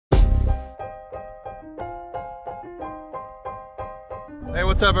Hey,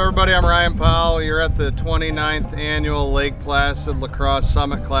 what's up everybody? I'm Ryan Powell. You're at the 29th annual Lake Placid Lacrosse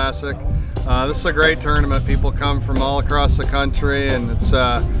Summit Classic. This is a great tournament. People come from all across the country, and it's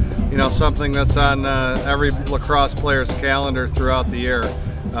you know, something that's on every lacrosse player's calendar throughout the year.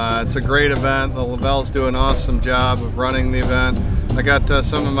 It's a great event. The Lavelle's do an awesome job of running the event. I got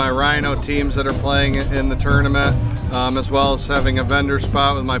some of my Rhino teams that are playing in the tournament, as well as having a vendor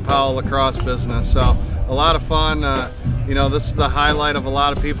spot with my Powell Lacrosse business. So a lot of fun. You know, this is the highlight of a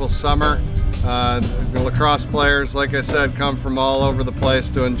lot of people's summer. The lacrosse players, like I said, come from all over the place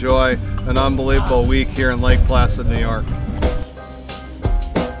to enjoy an unbelievable week here in Lake Placid, New York.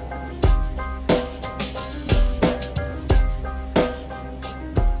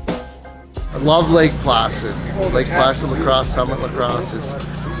 I love Lake Placid. Lake Placid Lacrosse Summit Lacrosse.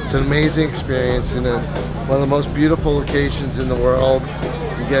 It's an amazing experience and one of the most beautiful locations in the world.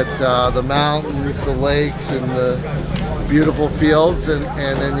 You get the mountains, the lakes, and the beautiful fields, and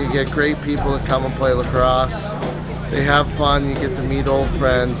then you get great people that come and play lacrosse. They have fun, you get to meet old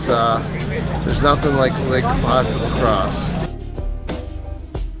friends. There's nothing like Lake Placid Lacrosse.